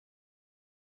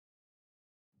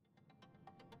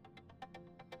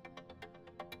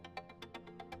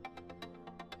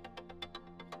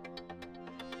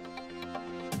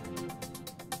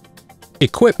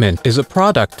Equipment is a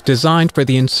product designed for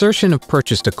the insertion of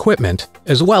purchased equipment,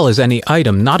 as well as any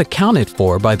item not accounted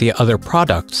for by the other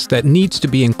products that needs to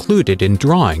be included in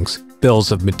drawings,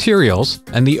 bills of materials,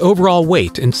 and the overall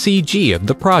weight and CG of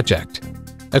the project.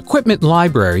 Equipment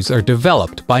libraries are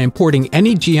developed by importing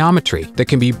any geometry that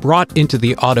can be brought into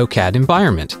the AutoCAD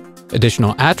environment.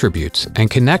 Additional attributes and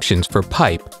connections for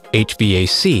pipe,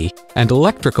 HVAC, and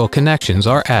electrical connections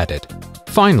are added.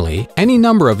 Finally, any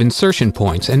number of insertion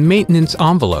points and maintenance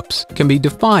envelopes can be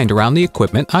defined around the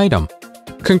equipment item.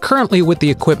 Concurrently with the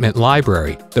equipment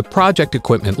library, the Project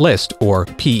Equipment List, or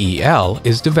PEL,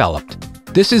 is developed.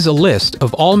 This is a list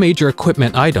of all major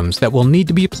equipment items that will need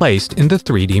to be placed in the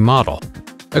 3D model.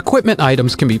 Equipment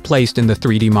items can be placed in the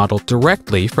 3D model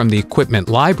directly from the equipment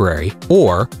library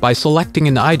or by selecting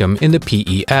an item in the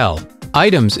PEL.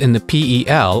 Items in the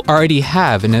PEL already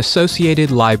have an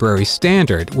associated library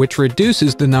standard, which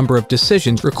reduces the number of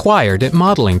decisions required at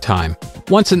modeling time.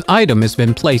 Once an item has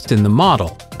been placed in the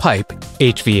model, pipe,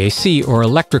 HVAC, or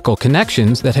electrical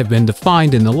connections that have been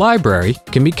defined in the library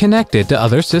can be connected to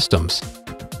other systems.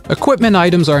 Equipment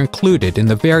items are included in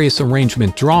the various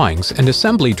arrangement drawings and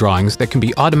assembly drawings that can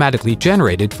be automatically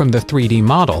generated from the 3D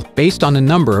model based on a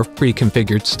number of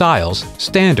pre-configured styles,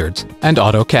 standards, and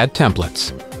AutoCAD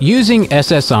templates. Using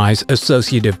SSI's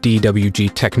associative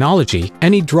DWG technology,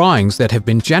 any drawings that have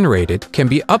been generated can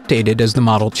be updated as the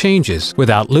model changes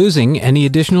without losing any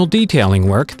additional detailing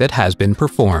work that has been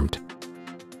performed.